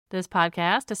This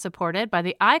podcast is supported by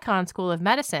the Icahn School of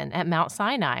Medicine at Mount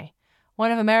Sinai, one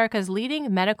of America's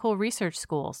leading medical research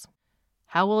schools.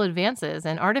 How will advances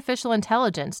in artificial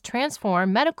intelligence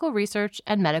transform medical research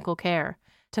and medical care?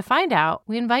 To find out,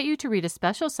 we invite you to read a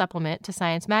special supplement to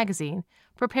Science Magazine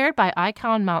prepared by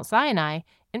Icahn Mount Sinai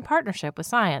in partnership with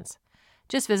Science.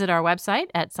 Just visit our website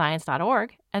at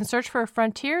science.org and search for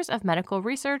Frontiers of Medical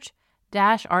Research -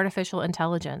 Artificial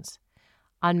Intelligence.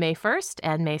 On May 1st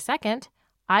and May 2nd,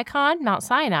 Icahn Mount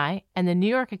Sinai and the New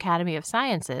York Academy of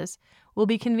Sciences will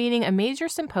be convening a major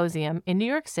symposium in New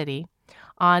York City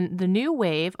on the new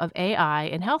wave of AI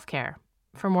in healthcare.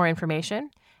 For more information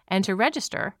and to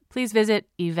register, please visit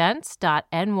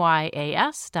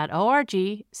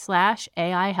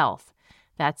events.nyas.org/AI Health.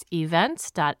 That's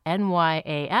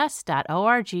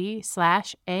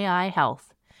events.nyas.org/AI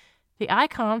Health. The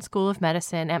Icahn School of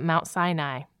Medicine at Mount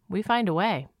Sinai. We find a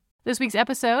way. This week's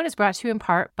episode is brought to you in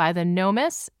part by the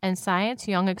NOMIS and Science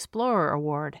Young Explorer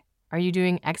Award. Are you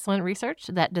doing excellent research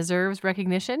that deserves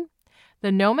recognition?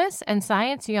 The NOMIS and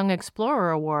Science Young Explorer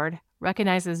Award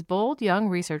recognizes bold young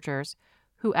researchers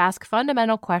who ask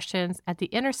fundamental questions at the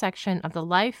intersection of the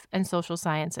life and social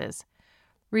sciences.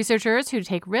 Researchers who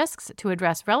take risks to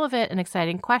address relevant and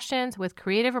exciting questions with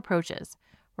creative approaches,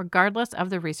 regardless of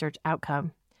the research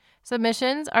outcome.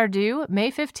 Submissions are due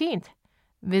May 15th.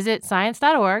 Visit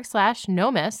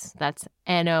science.org/NOMIS, that's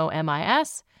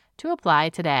NOMIS, to apply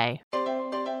today.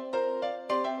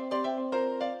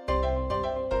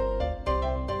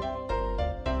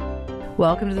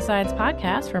 Welcome to the Science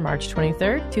Podcast for March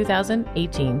 23rd,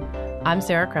 2018. I'm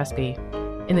Sarah Crespi.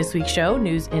 In this week's show,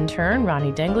 news intern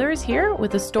Ronnie Dengler is here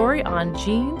with a story on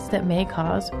genes that may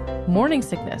cause morning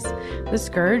sickness, the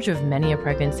scourge of many a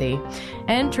pregnancy.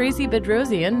 And Tracy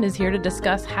Bedrosian is here to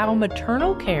discuss how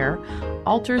maternal care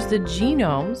alters the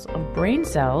genomes of brain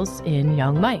cells in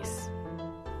young mice.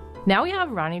 Now we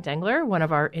have Ronnie Dengler, one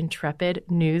of our intrepid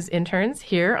news interns,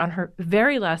 here on her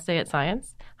very last day at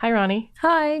Science. Hi, Ronnie.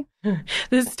 Hi.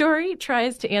 The story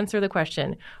tries to answer the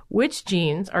question, which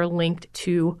genes are linked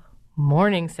to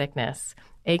morning sickness,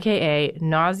 aka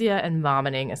nausea and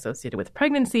vomiting associated with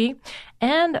pregnancy,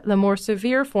 and the more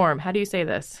severe form, how do you say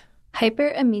this?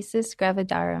 Hyperemesis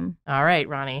gravidarum. All right,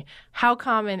 Ronnie. How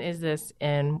common is this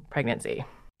in pregnancy?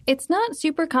 It's not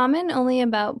super common. Only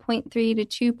about 0.3 to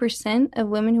 2% of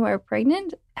women who are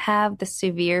pregnant have the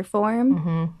severe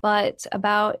form, but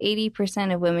about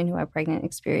 80% of women who are pregnant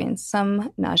experience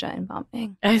some nausea and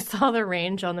vomiting. I saw the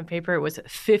range on the paper. It was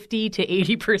 50 to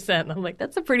 80%. I'm like,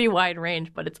 that's a pretty wide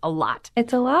range, but it's a lot.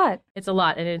 It's a lot. It's a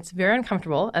lot, and it's very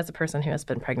uncomfortable as a person who has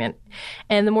been pregnant.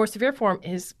 And the more severe form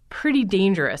is pretty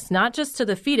dangerous, not just to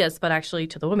the fetus, but actually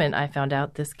to the woman. I found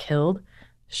out this killed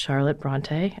Charlotte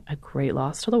Bronte, a great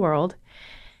loss to the world.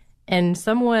 And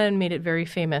someone made it very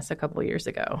famous a couple of years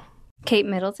ago. Kate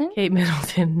Middleton? Kate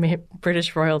Middleton,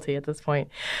 British royalty at this point.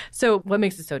 So what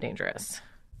makes it so dangerous?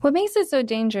 What makes it so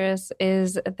dangerous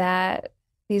is that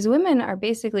these women are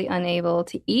basically unable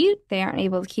to eat. They aren't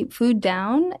able to keep food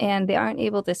down, and they aren't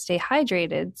able to stay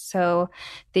hydrated. So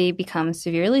they become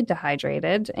severely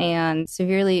dehydrated and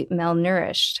severely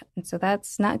malnourished. And so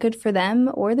that's not good for them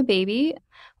or the baby.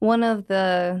 One of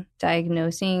the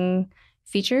diagnosing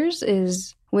features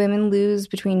is women lose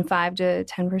between 5 to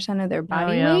 10% of their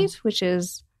body weight, which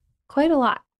is quite a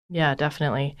lot. Yeah,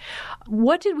 definitely.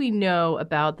 What did we know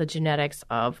about the genetics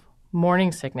of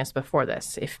morning sickness before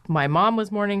this? If my mom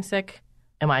was morning sick,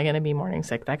 am I going to be morning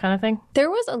sick? That kind of thing? There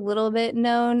was a little bit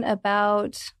known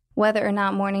about whether or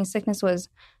not morning sickness was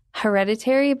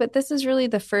hereditary, but this is really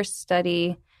the first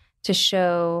study to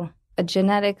show a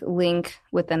genetic link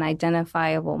with an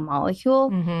identifiable molecule.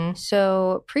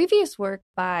 So previous work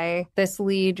by this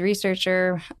lead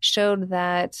researcher showed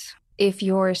that if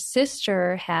your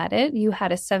sister had it, you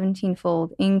had a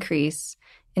 17-fold increase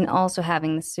in also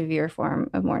having the severe form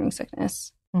of morning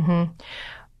sickness.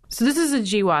 So this is a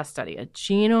GWAS study, a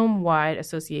genome-wide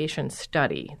association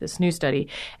study, this new study.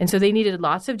 And so they needed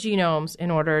lots of genomes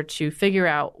in order to figure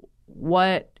out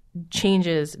what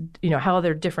changes, how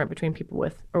they're different between people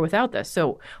with or without this.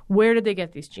 So where did they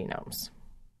get these genomes?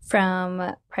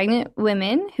 From pregnant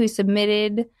women who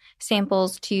submitted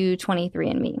samples to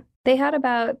 23andMe. They had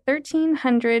about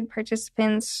 1,300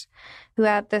 participants who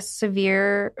had this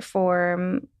severe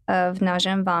form of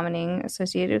nausea and vomiting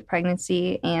associated with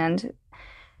pregnancy, and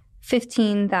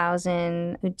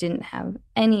 15,000 who didn't have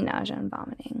any nausea and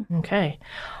vomiting. Okay.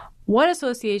 What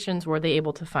associations were they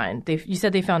able to find? You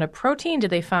said they found a protein.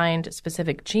 Did they find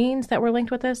specific genes that were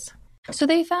linked with this? So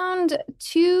they found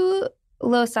two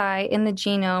loci in the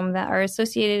genome that are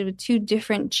associated with two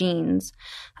different genes.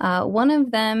 One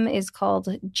of them is called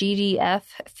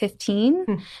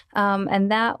GDF15,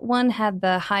 and that one had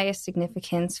the highest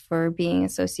significance for being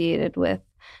associated with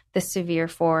the severe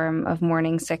form of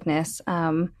morning sickness.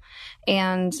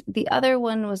 And the other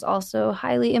one was also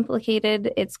highly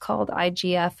implicated. It's called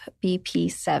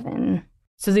IGF-BP7.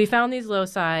 So they found these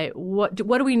loci. What do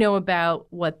we know about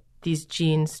what these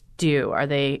genes do? Are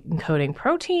they encoding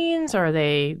proteins? Or are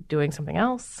they doing something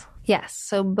else? Yes.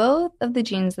 So both of the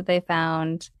genes that they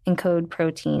found encode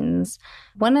proteins.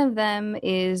 One of them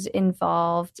is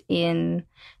involved in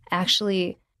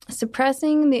actually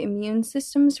suppressing the immune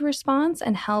system's response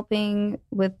and helping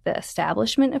with the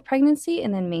establishment of pregnancy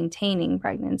and then maintaining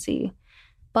pregnancy.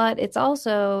 But it's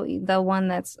also the one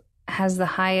that's has the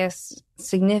highest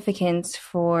significance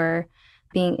for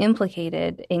being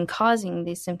implicated in causing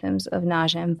these symptoms of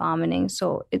nausea and vomiting.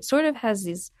 So it sort of has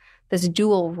this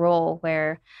dual role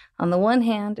where on the one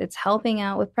hand, it's helping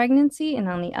out with pregnancy, and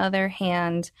on the other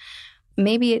hand,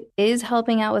 maybe it is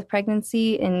helping out with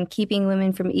pregnancy and keeping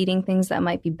women from eating things that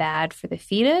might be bad for the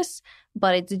fetus,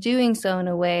 but it's doing so in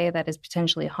a way that is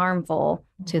potentially harmful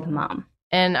to the mom.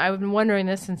 And I've been wondering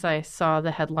this since I saw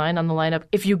the headline on the lineup.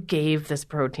 If you gave this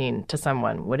protein to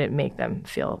someone, would it make them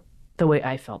feel the way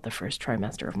I felt the first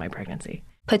trimester of my pregnancy?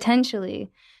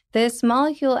 Potentially. This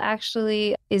molecule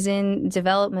actually is in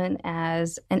development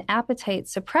as an appetite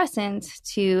suppressant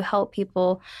to help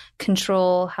people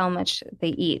control how much they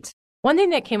eat. One thing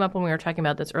that came up when we were talking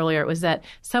about this earlier was that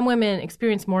some women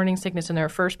experience morning sickness in their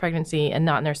first pregnancy and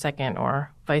not in their second,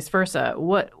 or vice versa.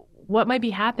 What might be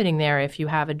happening there if you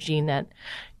have a gene that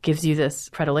gives you this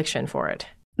predilection for it?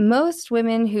 Most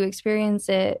women who experience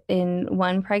it in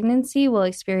one pregnancy will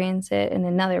experience it in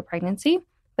another pregnancy.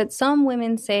 But some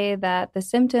women say that the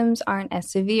symptoms aren't as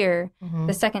severe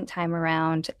the second time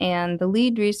around. And the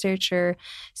lead researcher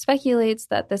speculates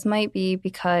that this might be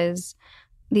because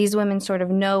these women sort of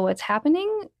know what's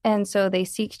happening, and so they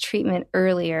seek treatment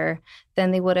earlier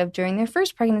than they would have during their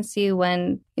first pregnancy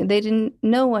when they didn't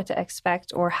know what to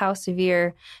expect or how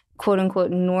severe,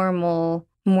 quote-unquote, normal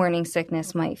morning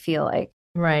sickness might feel like.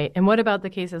 Right. And what about the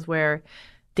cases where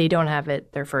they don't have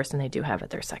it their first and they do have it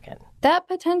their second? That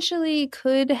potentially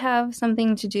could have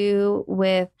something to do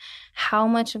with how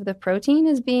much of the protein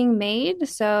is being made.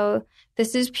 So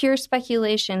this is pure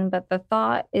speculation, but the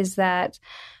thought is that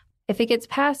if it gets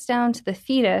passed down to the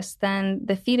fetus, then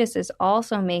the fetus is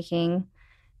also making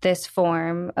this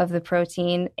form of the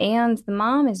protein and the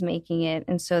mom is making it.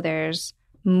 And so there's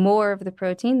more of the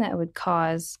protein that would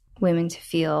cause women to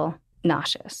feel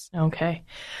nauseous. Okay.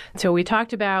 So we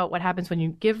talked about what happens when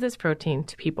you give this protein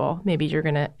to people. Maybe you're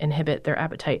going to inhibit their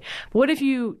appetite. But what if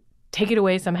you take it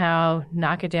away somehow,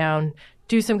 knock it down,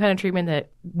 do some kind of treatment that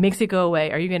makes it go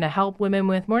away? Are you going to help women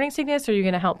with morning sickness, or are you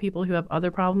going to help people who have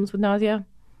other problems with nausea?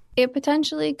 It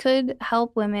potentially could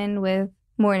help women with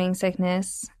morning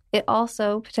sickness. It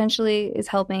also potentially is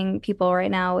helping people right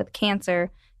now with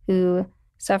cancer who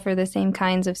suffer the same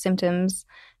kinds of symptoms,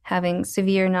 having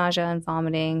severe nausea and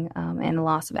vomiting and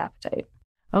loss of appetite.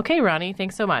 Okay, Ronnie,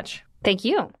 thanks so much. Thank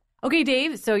you. Okay,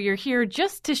 Dave, so you're here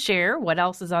just to share what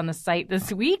else is on the site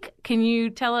this week. Can you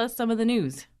tell us some of the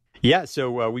news? Yeah,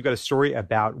 so we've got a story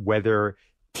about whether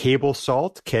table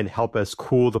salt can help us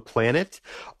cool the planet.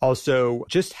 Also,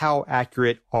 just how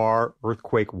accurate are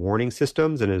earthquake warning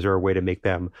systems, and is there a way to make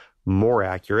them more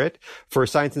accurate? For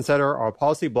Science Insider, our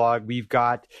policy blog, we've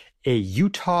got a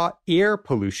Utah air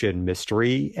pollution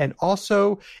mystery, and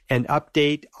also an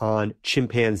update on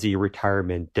chimpanzee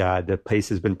retirement. The pace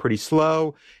has been pretty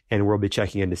slow, and we'll be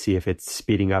checking in to see if it's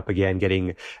speeding up again,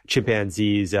 getting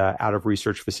chimpanzees out of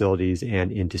research facilities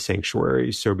and into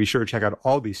sanctuaries. So be sure to check out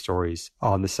all these stories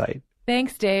on the site.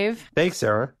 Thanks, Dave. Thanks,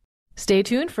 Sarah. Stay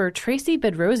tuned for Tracy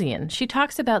Bedrosian. She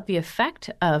talks about the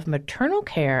effect of maternal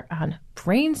care on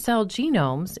brain cell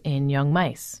genomes in young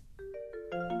mice.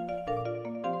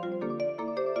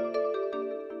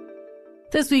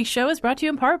 This week's show is brought to you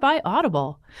in part by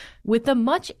Audible. With the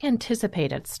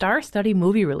much-anticipated star-studded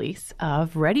movie release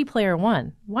of Ready Player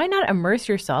One, why not immerse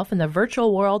yourself in the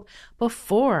virtual world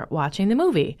before watching the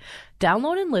movie?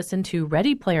 Download and listen to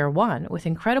Ready Player One with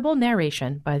incredible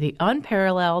narration by the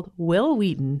unparalleled Will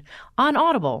Wheaton on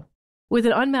Audible. With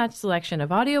an unmatched selection of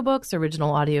audiobooks,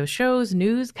 original audio shows,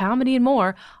 news, comedy, and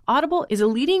more, Audible is a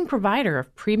leading provider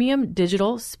of premium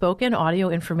digital spoken audio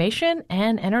information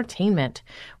and entertainment.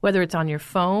 Whether it's on your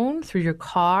phone, through your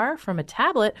car, from a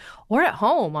tablet, or at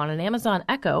home on an Amazon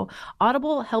Echo,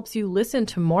 Audible helps you listen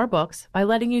to more books by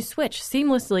letting you switch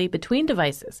seamlessly between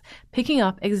devices, picking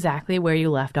up exactly where you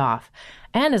left off.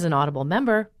 And as an Audible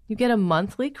member, you get a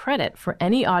monthly credit for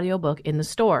any audiobook in the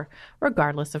store,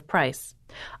 regardless of price.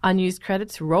 Unused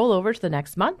credits roll over to the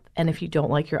next month, and if you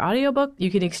don't like your audiobook,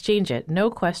 you can exchange it, no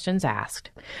questions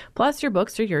asked. Plus, your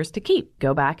books are yours to keep.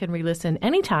 Go back and re-listen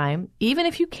anytime, even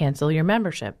if you cancel your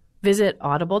membership. Visit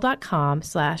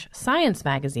audible.com/science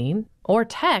magazine or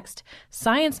text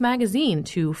Science Magazine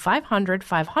to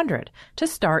 500-500 to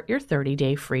start your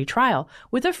 30-day free trial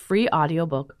with a free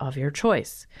audiobook of your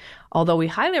choice. Although we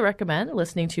highly recommend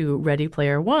listening to Ready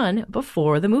Player One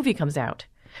before the movie comes out.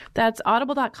 That's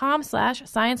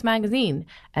audible.com/science magazine,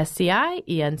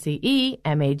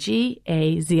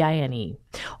 SCIENCEMAGAZINE.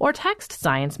 Or text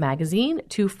Science Magazine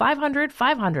to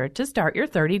 500-500 to start your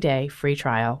 30-day free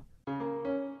trial.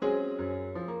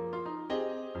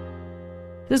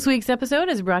 This week's episode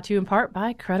is brought to you in part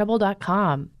by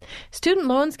Credible.com. Student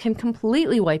loans can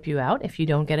completely wipe you out if you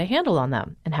don't get a handle on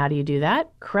them. And how do you do that?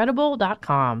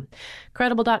 Credible.com.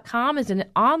 Credible.com is an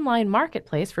online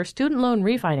marketplace for student loan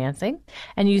refinancing.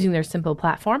 And using their simple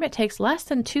platform, it takes less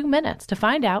than 2 minutes to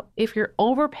find out if you're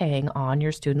overpaying on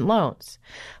your student loans.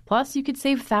 Plus, you could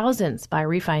save thousands by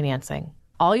refinancing.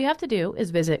 All you have to do is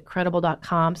visit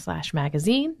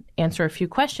credible.com/magazine, answer a few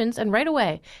questions, and right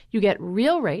away, you get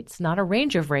real rates, not a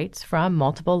range of rates, from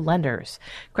multiple lenders.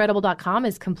 Credible.com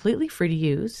is completely free to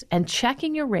use, and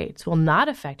checking your rates will not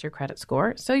affect your credit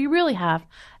score, so you really have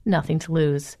nothing to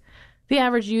lose. The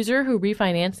average user who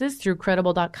refinances through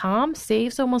Credible.com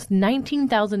saves almost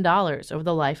 $19,000 over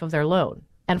the life of their loan.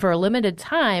 And for a limited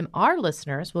time, our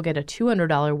listeners will get a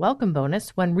 $200 welcome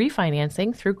bonus when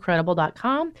refinancing through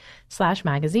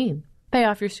Credible.com/magazine. Pay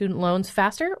off your student loans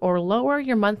faster or lower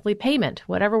your monthly payment,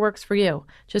 whatever works for you.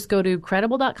 Just go to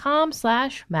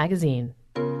Credible.com/magazine.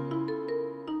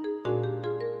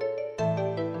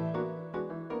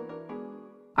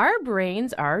 Our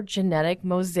brains are genetic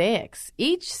mosaics.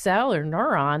 Each cell or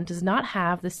neuron does not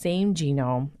have the same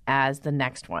genome as the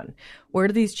next one. Where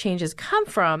do these changes come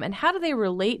from, and how do they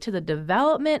relate to the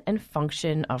development and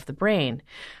function of the brain?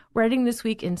 Writing this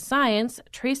week in Science,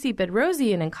 Tracy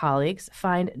Bedrosian and colleagues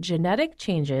find genetic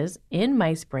changes in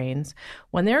mice brains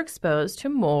when they're exposed to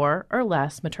more or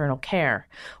less maternal care.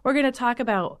 We're going to talk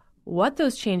about what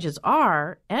those changes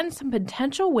are and some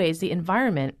potential ways the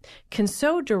environment can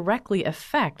so directly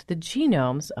affect the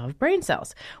genomes of brain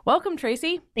cells. Welcome,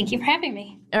 Tracy. Thank you for having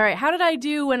me. All right. How did I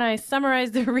do when I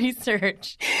summarized the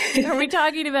research? Are we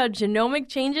talking about genomic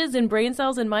changes in brain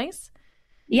cells in mice?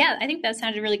 Yeah, I think that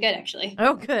sounded really good, actually.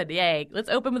 Oh, good. Yay. Let's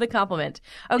open with a compliment.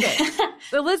 Okay.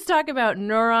 So let's talk about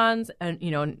neurons and,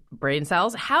 brain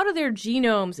cells. How do their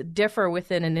genomes differ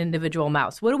within an individual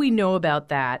mouse? What do we know about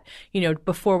that,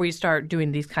 before we start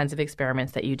doing these kinds of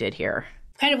experiments that you did here?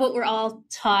 Kind of what we're all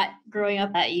taught growing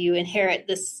up, that you inherit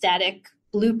this static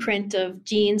blueprint of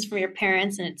genes from your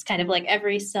parents, and it's kind of like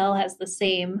every cell has the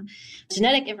same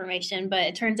genetic information, but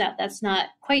it turns out that's not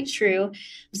quite true.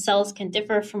 Cells can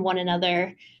differ from one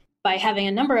another by having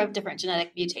a number of different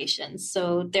genetic mutations.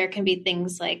 So there can be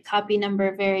things like copy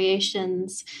number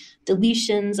variations,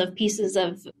 deletions of pieces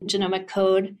of genomic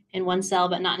code in one cell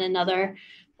but not in another,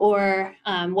 or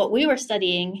what we were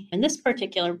studying in this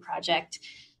particular project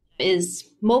is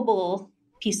mobile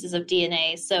pieces of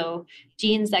DNA. So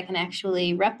genes that can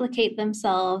actually replicate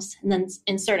themselves and then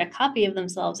insert a copy of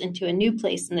themselves into a new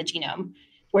place in the genome,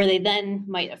 where they then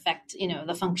might affect,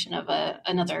 the function of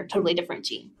another totally different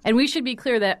gene. And we should be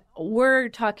clear that we're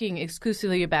talking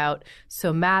exclusively about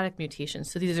somatic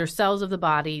mutations. So these are cells of the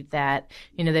body that,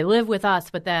 they live with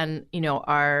us, but then,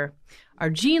 our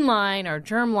gene line, our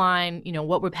germ line,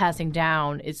 what we're passing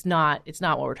down, it's not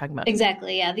what we're talking about.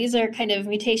 Exactly. Yeah. These are kind of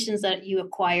mutations that you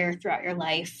acquire throughout your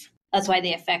life. That's why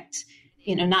they affect,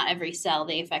 not every cell.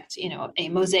 They affect, a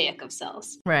mosaic of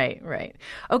cells. Right.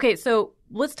 Okay. So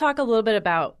let's talk a little bit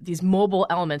about these mobile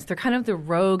elements. They're kind of the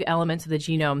rogue elements of the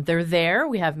genome. They're there.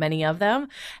 We have many of them,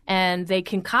 and they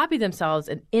can copy themselves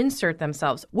and insert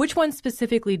themselves. Which one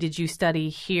specifically did you study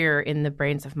here in the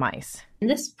brains of mice? In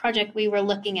this project, we were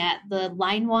looking at the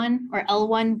line 1 or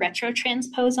L1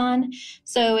 retrotransposon.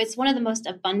 So it's one of the most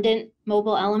abundant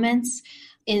mobile elements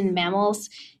in mammals.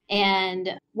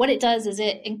 And what it does is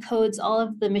it encodes all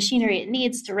of the machinery it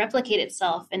needs to replicate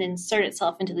itself and insert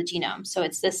itself into the genome. So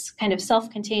it's this kind of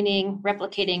self-containing,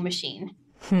 replicating machine.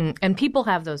 And people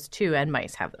have those too, and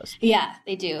mice have those. Yeah,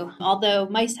 they do. Although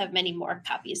mice have many more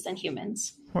copies than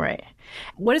humans. Right.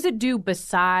 What does it do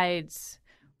besides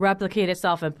replicate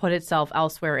itself and put itself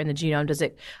elsewhere in the genome? Does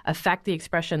it affect the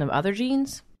expression of other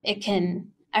genes? It can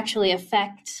actually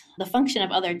affect the function of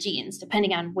other genes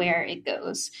depending on where it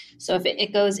goes. So if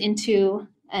it goes into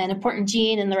an important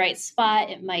gene in the right spot,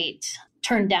 it might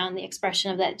turn down the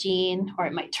expression of that gene, or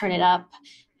it might turn it up.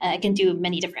 It can do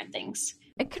many different things.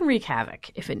 It can wreak havoc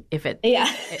if it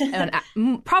yeah.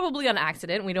 Probably on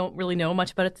accident. We don't really know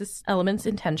much about this element's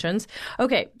intentions.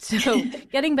 Okay, so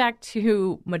getting back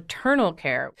to maternal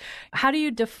care, how do you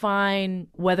define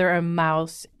whether a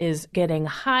mouse is getting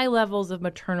high levels of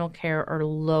maternal care or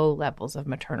low levels of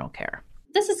maternal care?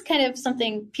 This is kind of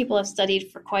something people have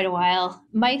studied for quite a while.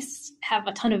 Mice have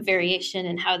a ton of variation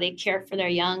in how they care for their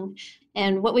young.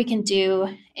 And what we can do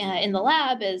in the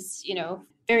lab is,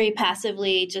 very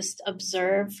passively just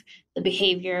observe the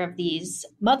behavior of these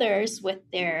mothers with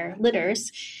their litters.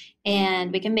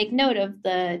 And we can make note of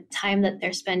the time that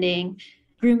they're spending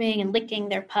grooming and licking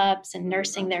their pups and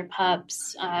nursing their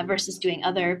pups versus doing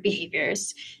other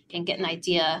behaviors, and get an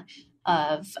idea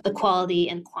of the quality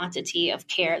and quantity of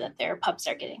care that their pups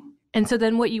are getting. And so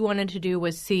then what you wanted to do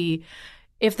was see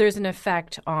if there's an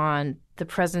effect on the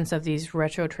presence of these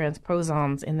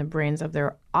retrotransposons in the brains of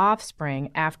their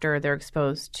offspring after they're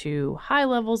exposed to high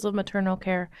levels of maternal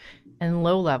care and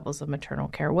low levels of maternal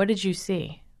care. What did you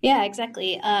see? Yeah,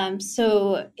 exactly.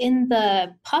 So in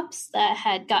the pups that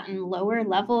had gotten lower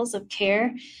levels of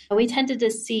care, we tended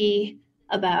to see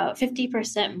about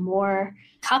 50% more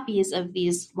copies of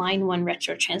these line 1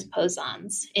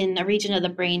 retrotransposons in a region of the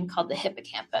brain called the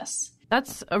hippocampus.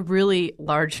 That's a really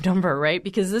large number, right?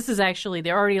 Because this is actually,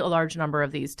 there are already a large number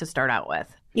of these to start out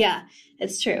with. Yeah,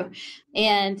 it's true.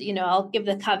 And, I'll give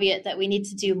the caveat that we need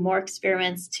to do more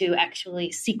experiments to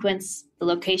actually sequence the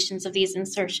locations of these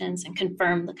insertions and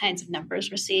confirm the kinds of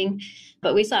numbers we're seeing.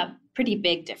 But we saw a pretty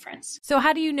big difference. So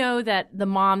how do you know that the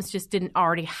moms just didn't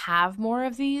already have more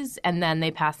of these and then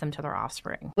they pass them to their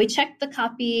offspring? We checked the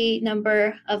copy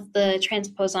number of the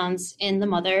transposons in the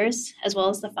mothers as well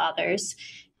as the fathers.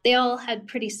 They all had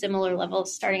pretty similar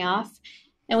levels starting off.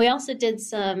 And we also did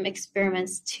some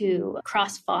experiments to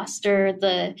cross-foster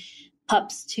the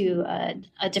pups to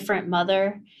a different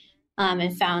mother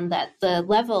and found that the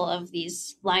level of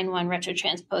these line 1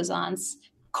 retrotransposons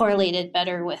correlated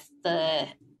better with the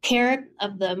care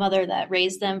of the mother that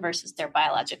raised them versus their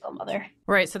biological mother.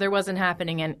 Right. So there wasn't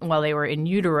happening while they were in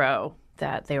utero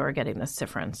that they were getting this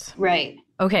difference. Right.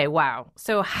 Okay, wow.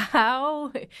 So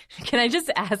how, can I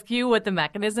just ask you what the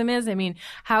mechanism is? I mean,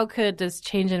 how could this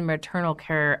change in maternal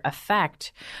care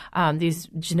affect these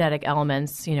genetic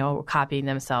elements, copying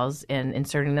themselves and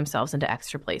inserting themselves into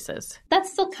extra places?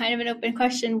 That's still kind of an open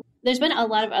question. There's been a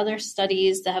lot of other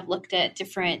studies that have looked at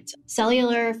different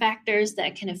cellular factors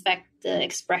that can affect the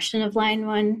expression of line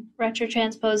 1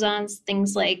 retrotransposons,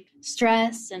 things like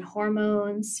stress and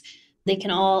hormones. They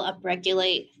can all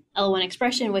upregulate L1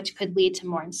 expression, which could lead to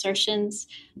more insertions.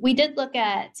 We did look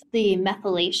at the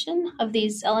methylation of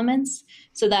these elements.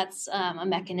 So that's a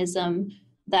mechanism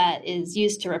that is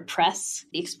used to repress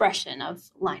the expression of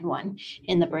line 1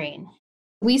 in the brain.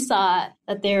 We saw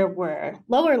that there were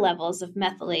lower levels of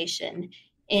methylation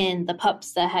in the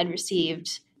pups that had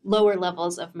received lower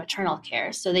levels of maternal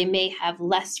care. So they may have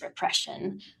less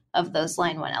repression of those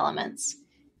line 1 elements.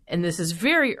 And this is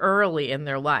very early in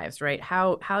their lives, right?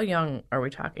 How young are we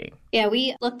talking? Yeah,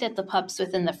 we looked at the pups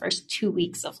within the first 2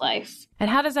 weeks of life. And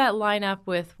how does that line up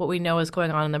with what we know is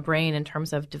going on in the brain in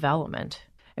terms of development?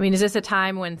 I mean, is this a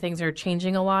time when things are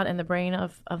changing a lot in the brain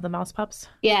of the mouse pups?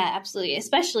 Yeah, absolutely,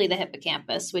 especially the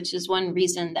hippocampus, which is one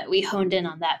reason that we honed in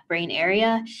on that brain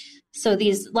area. So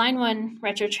these line 1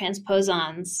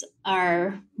 retrotransposons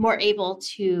are more able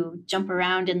to jump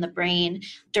around in the brain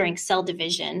during cell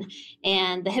division.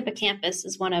 And the hippocampus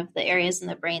is one of the areas in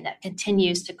the brain that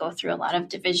continues to go through a lot of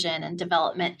division and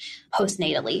development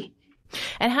postnatally.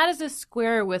 And how does this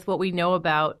square with what we know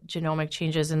about genomic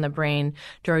changes in the brain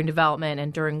during development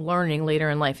and during learning later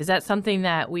in life? Is that something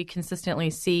that we consistently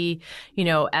see,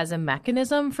 as a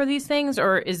mechanism for these things?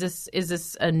 Or is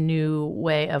this a new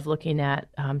way of looking at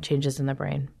changes in the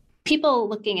brain? People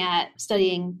looking at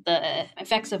studying the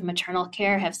effects of maternal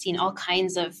care have seen all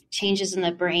kinds of changes in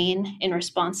the brain in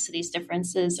response to these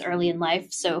differences early in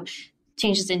life. So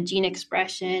changes in gene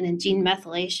expression and gene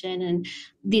methylation, and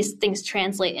these things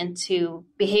translate into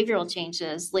behavioral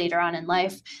changes later on in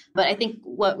life. But I think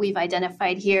what we've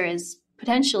identified here is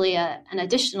potentially an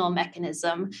additional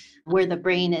mechanism where the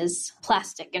brain is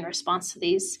plastic in response to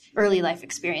these early life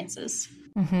experiences.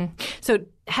 Mm-hmm. So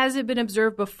has it been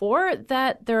observed before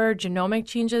that there are genomic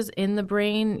changes in the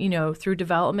brain, through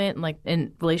development, like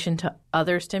in relation to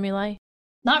other stimuli?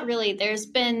 Not really. There's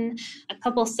been a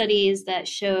couple studies that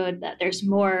showed that there's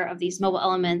more of these mobile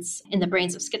elements in the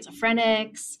brains of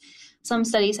schizophrenics. Some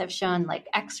studies have shown like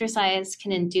exercise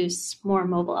can induce more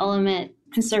mobile element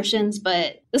insertions,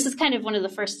 but this is kind of one of the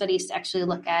first studies to actually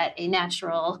look at a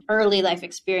natural early life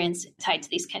experience tied to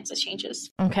these kinds of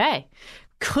changes. Okay.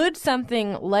 Could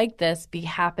something like this be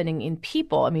happening in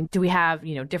people? I mean, do we have,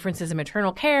 differences in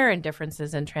maternal care and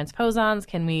differences in transposons?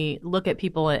 Can we look at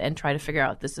people and try to figure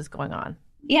out if this is going on?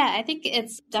 Yeah, I think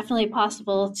it's definitely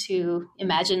possible to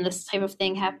imagine this type of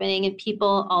thing happening in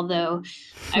people, although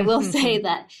I will say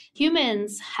that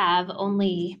humans have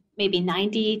only maybe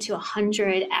 90 to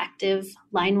 100 active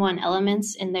line 1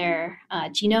 elements in their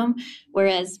genome,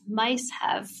 whereas mice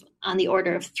have on the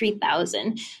order of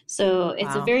 3,000. So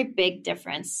it's a very big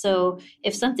difference. So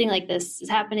if something like this is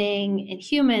happening in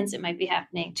humans, it might be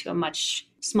happening to a much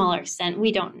smaller extent.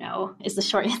 We don't know is the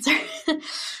short answer.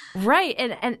 Right.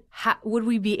 And how, would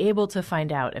we be able to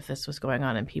find out if this was going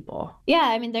on in people? Yeah,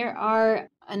 I mean, there are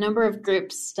a number of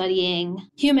groups studying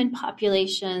human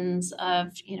populations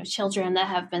of children that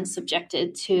have been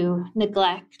subjected to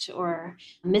neglect or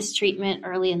mistreatment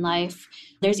early in life.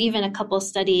 There's even a couple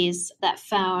studies that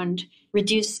found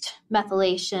reduced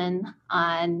methylation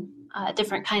on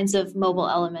different kinds of mobile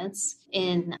elements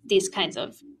in these kinds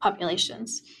of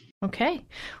populations. Okay.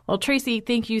 Well, Tracy,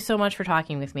 thank you so much for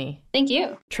talking with me. Thank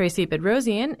you. Tracy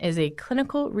Bedrosian is a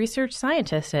clinical research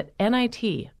scientist at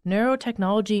NIT,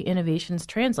 Neurotechnology Innovations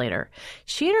Translator.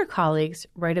 She and her colleagues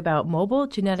write about mobile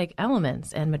genetic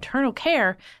elements and maternal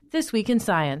care this week in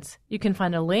science. You can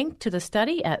find a link to the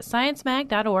study at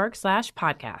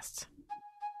sciencemag.org/podcasts.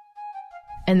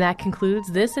 And that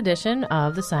concludes this edition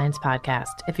of the Science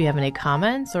Podcast. If you have any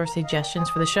comments or suggestions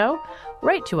for the show,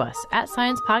 write to us at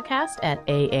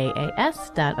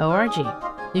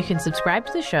sciencepodcast@aaas.org. You can subscribe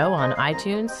to the show on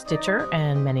iTunes, Stitcher,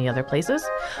 and many other places,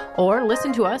 or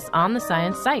listen to us on the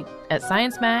science site at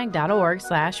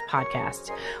sciencemag.org/podcast,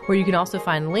 where you can also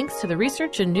find links to the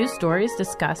research and news stories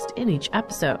discussed in each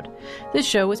episode. This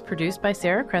show was produced by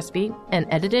Sarah Crespi and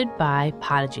edited by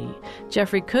Podigy.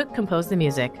 Jeffrey Cook composed the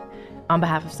music. On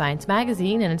behalf of Science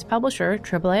Magazine and its publisher,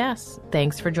 AAAS,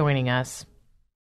 thanks for joining us.